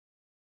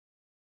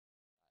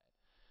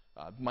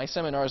My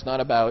seminar is not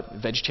about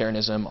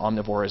vegetarianism,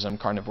 omnivorism,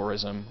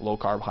 carnivorism, low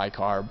carb, high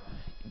carb.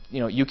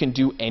 You can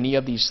do any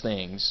of these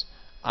things.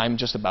 I'm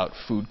just about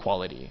food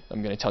quality.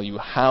 I'm going to tell you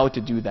how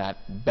to do that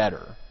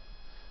better.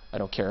 I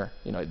don't care.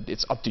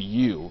 It's up to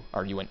you.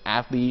 Are you an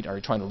athlete? Are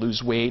you trying to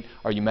lose weight?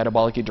 Are you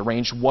metabolically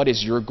deranged? What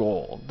is your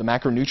goal? The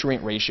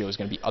macronutrient ratio is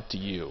going to be up to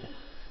you,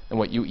 and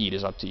what you eat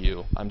is up to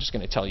you. I'm just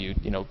going to tell you,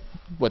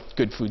 what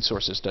good food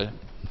sources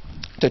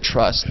to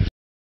trust.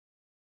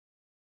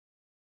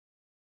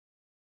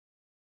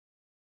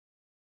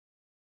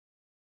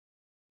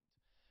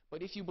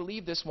 But if you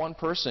believe this one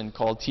person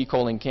called T.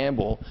 Colin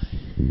Campbell,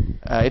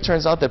 it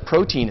turns out that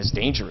protein is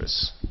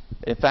dangerous.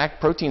 In fact,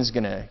 protein is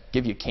going to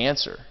give you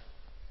cancer.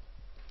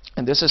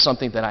 And this is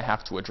something that I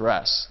have to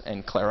address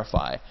and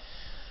clarify.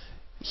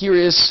 Here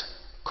is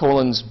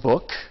Colin's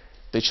book,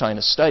 The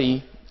China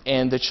Study,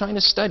 and the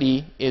China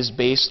Study is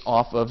based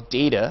off of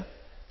data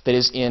that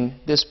is in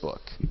this book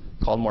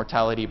called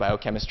Mortality,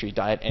 Biochemistry,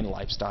 Diet, and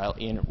Lifestyle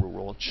in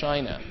Rural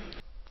China.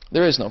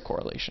 There is no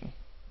correlation.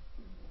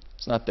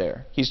 It's not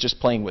there. He's just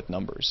playing with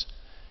numbers.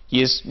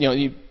 He is,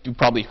 you've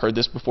probably heard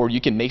this before.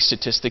 You can make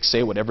statistics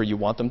say whatever you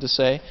want them to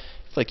say.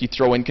 It's like you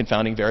throw in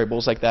confounding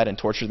variables like that and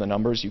torture the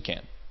numbers, you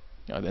can.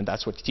 And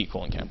that's what T.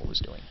 Colin Campbell is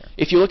doing here.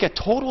 If you look at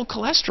total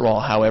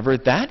cholesterol, however,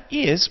 that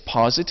is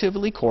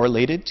positively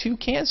correlated to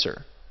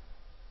cancer.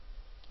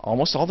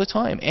 Almost all the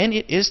time. And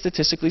it is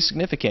statistically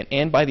significant.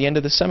 And by the end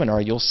of the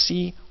seminar, you'll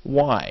see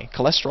why.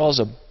 Cholesterol is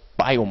a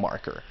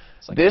biomarker.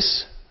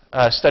 This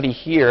study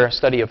here, a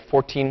study of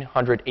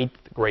 1,400 8th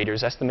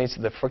graders, estimates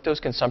that the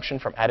fructose consumption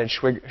from added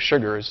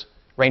sugars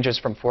ranges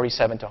from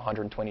 47 to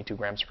 122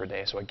 grams per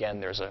day. So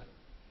again, there's a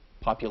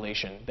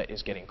population that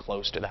is getting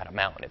close to that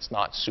amount. It's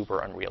not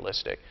super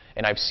unrealistic.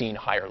 And I've seen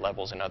higher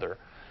levels in other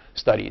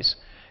studies.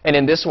 And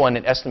in this one,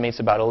 it estimates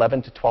about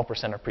 11 to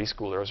 12% of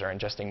preschoolers are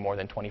ingesting more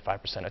than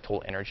 25% of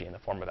total energy in the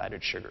form of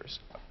added sugars.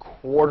 A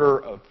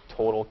quarter of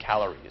total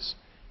calories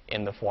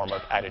in the form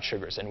of added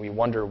sugars. And we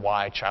wonder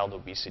why child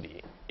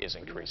obesity is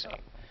increasing.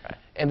 Okay.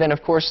 And then,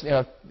 of course,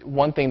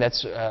 one thing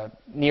that's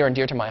near and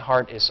dear to my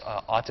heart is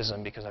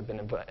autism, because I've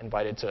been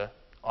invited to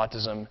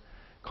autism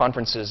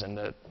conferences, and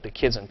the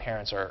kids and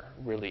parents are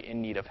really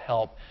in need of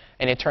help.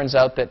 And it turns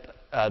out that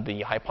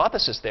the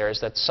hypothesis there is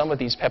that some of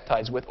these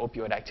peptides with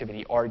opioid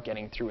activity are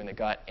getting through in the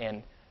gut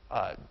and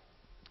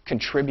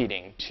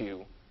contributing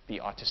to the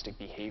autistic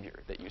behavior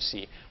that you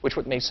see, which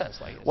would make sense.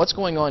 What's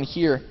going on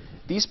here,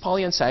 these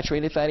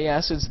polyunsaturated fatty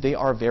acids, they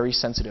are very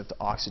sensitive to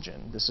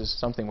oxygen. This is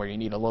something where you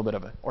need a little bit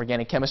of an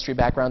organic chemistry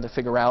background to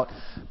figure out.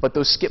 But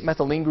those skip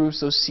methylene groups,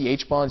 those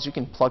CH bonds, you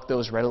can plug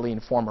those readily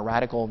and form a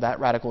radical. That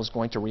radical is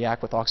going to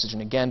react with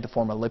oxygen again to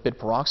form a lipid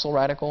peroxyl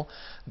radical.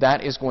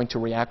 That is going to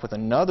react with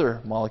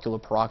another molecule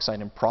of peroxide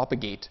and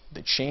propagate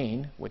the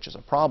chain, which is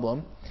a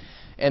problem.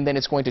 And then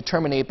it's going to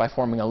terminate by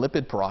forming a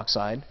lipid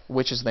peroxide,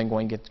 which is then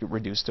going to get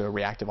reduced to a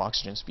reactive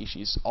oxygen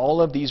species. All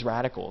of these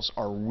radicals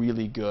are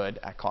really good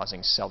at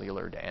causing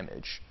cellular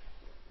damage,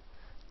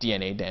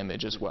 DNA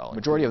damage as well.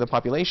 Majority of the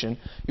population,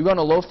 you go on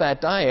a low-fat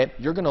diet,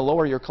 you're going to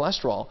lower your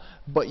cholesterol,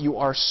 but you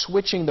are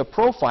switching the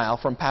profile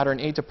from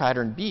pattern A to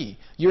pattern B.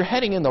 You're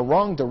heading in the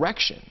wrong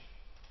direction.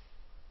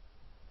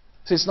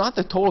 So it's not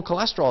the total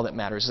cholesterol that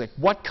matters. It's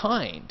like, what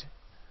kind?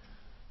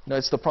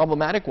 It's the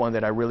problematic one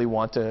that I really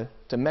want to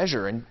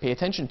measure and pay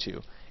attention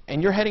to.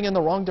 And you're heading in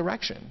the wrong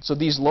direction. So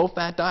these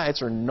low-fat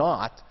diets are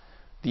not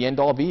the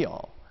end-all,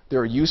 be-all.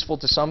 They're useful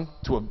to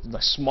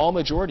a small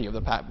majority of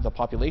the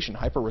population,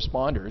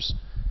 hyper-responders,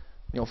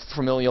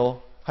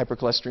 familial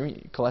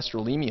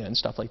hypercholesterolemia and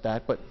stuff like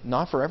that, but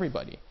not for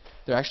everybody.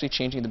 They're actually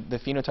changing the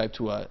phenotype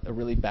to a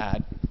really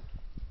bad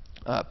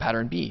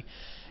pattern B.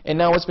 And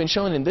now what's been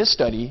shown in this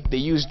study, they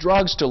use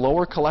drugs to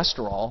lower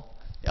cholesterol,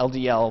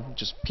 LDL,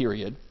 just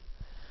period,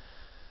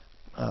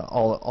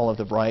 all of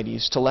the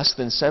varieties, to less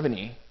than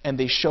 70, and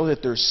they show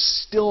that there's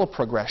still a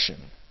progression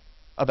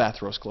of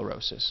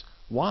atherosclerosis.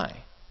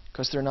 Why?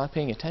 Because they're not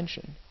paying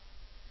attention.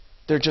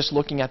 They're just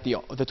looking at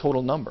the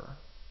total number.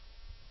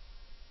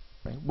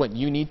 Right? What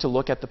you need to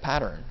look at the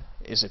pattern.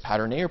 Is it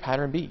pattern A or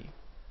pattern B?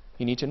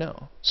 You need to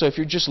know. So if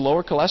you're just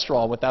lower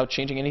cholesterol without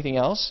changing anything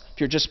else, if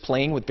you're just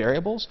playing with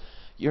variables,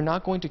 you're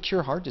not going to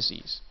cure heart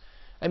disease.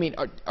 I mean,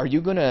 are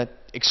you going to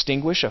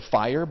extinguish a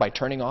fire by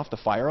turning off the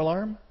fire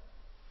alarm?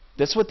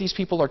 That's what these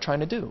people are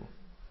trying to do.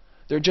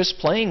 They're just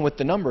playing with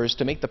the numbers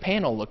to make the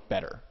panel look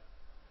better.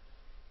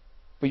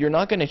 But you're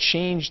not going to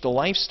change the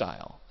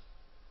lifestyle.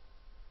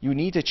 You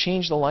need to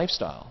change the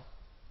lifestyle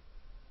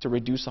to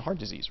reduce the heart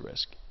disease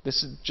risk.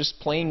 This is just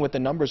playing with the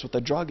numbers with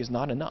the drug is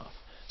not enough,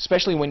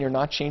 especially when you're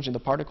not changing the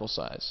particle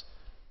size.